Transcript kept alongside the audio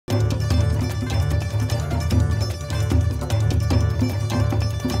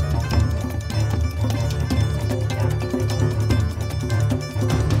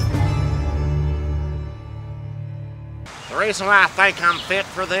reason why I think I'm fit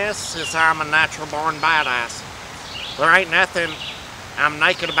for this is I'm a natural born badass. There ain't nothing I'm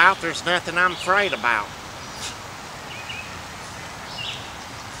naked about, there's nothing I'm afraid about.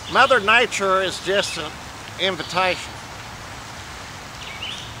 Mother Nature is just an invitation.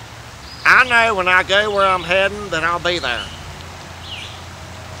 I know when I go where I'm heading that I'll be there.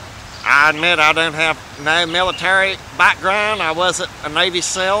 I admit I don't have no military background. I wasn't a Navy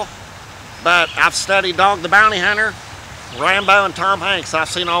SEAL, but I've studied Dog the Bounty Hunter, Rambo, and Tom Hanks. I've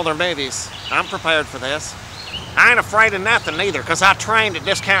seen all their movies. I'm prepared for this. I ain't afraid of nothing either, because I trained at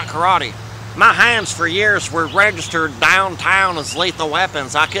Discount Karate. My hands for years were registered downtown as lethal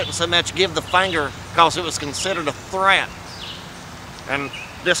weapons. I couldn't so much give the finger because it was considered a threat. And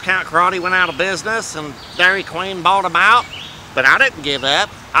Discount Karate went out of business and Dairy Queen bought them out, but I didn't give up.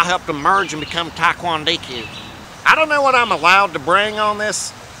 I helped them merge and become Taekwondo. I don't know what I'm allowed to bring on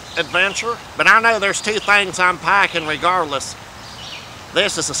this adventure, but I know there's two things I'm packing regardless.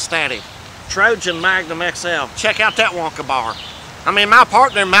 This is a steady. Trojan Magnum XL. Check out that Wonka bar. I mean, my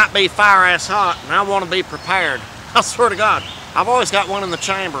partner might be fire-ass hot, and I want to be prepared. I swear to God, I've always got one in the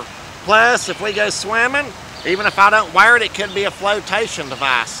chamber. Plus, if we go swimming, even if I don't wear it, it could be a flotation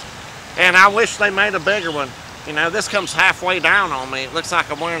device. And I wish they made a bigger one. You know, this comes halfway down on me. It looks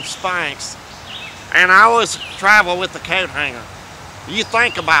like I'm wearing Spanx. And I always travel with the coat hanger. You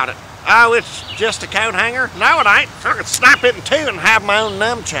think about it. Oh, it's just a coat hanger? No, it ain't. I can snap it in two and have my own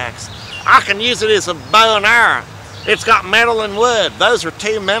nunchucks. I can use it as a bow and arrow. It's got metal and wood. Those are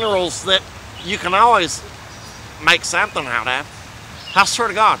two minerals that you can always make something out of. I swear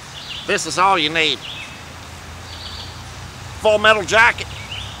to God, this is all you need. Full metal jacket.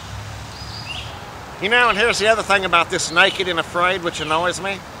 You know, and here's the other thing about this Naked and Afraid, which annoys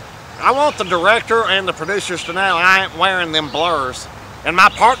me. I want the director and the producers to know I ain't wearing them blurs. And my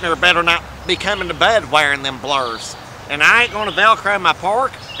partner better not be coming to bed wearing them blurs. And I ain't gonna Velcro my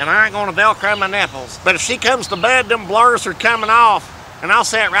pork, and I ain't gonna Velcro my nipples. But if she comes to bed, them blurs are coming off, and I'll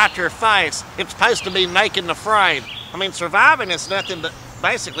say it right to her face. It's supposed to be naked and afraid. I mean, surviving is nothing but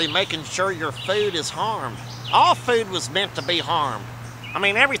basically making sure your food is harmed. All food was meant to be harmed. I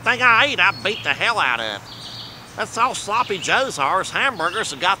mean, everything I eat, I beat the hell out of. That's all sloppy joes are, is hamburgers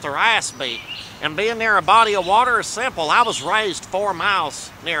that got their ass beat. And being near a body of water is simple. I was raised 4 miles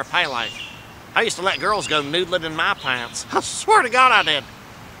near a pay lake. I used to let girls go noodling in my pants. I swear to God I did.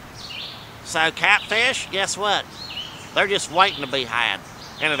 So catfish, guess what? They're just waiting to be had.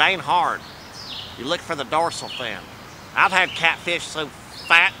 And it ain't hard. You look for the dorsal fin. I've had catfish so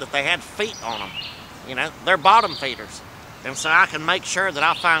fat that they had feet on them. You know, they're bottom feeders. And so I can make sure that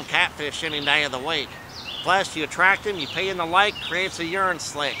I'll find catfish any day of the week. Plus, you attract them, you pee in the lake, creates a urine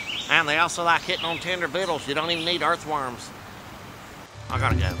slick. And they also like hitting on tender vittles. You don't even need earthworms. I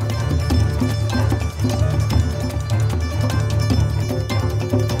gotta go.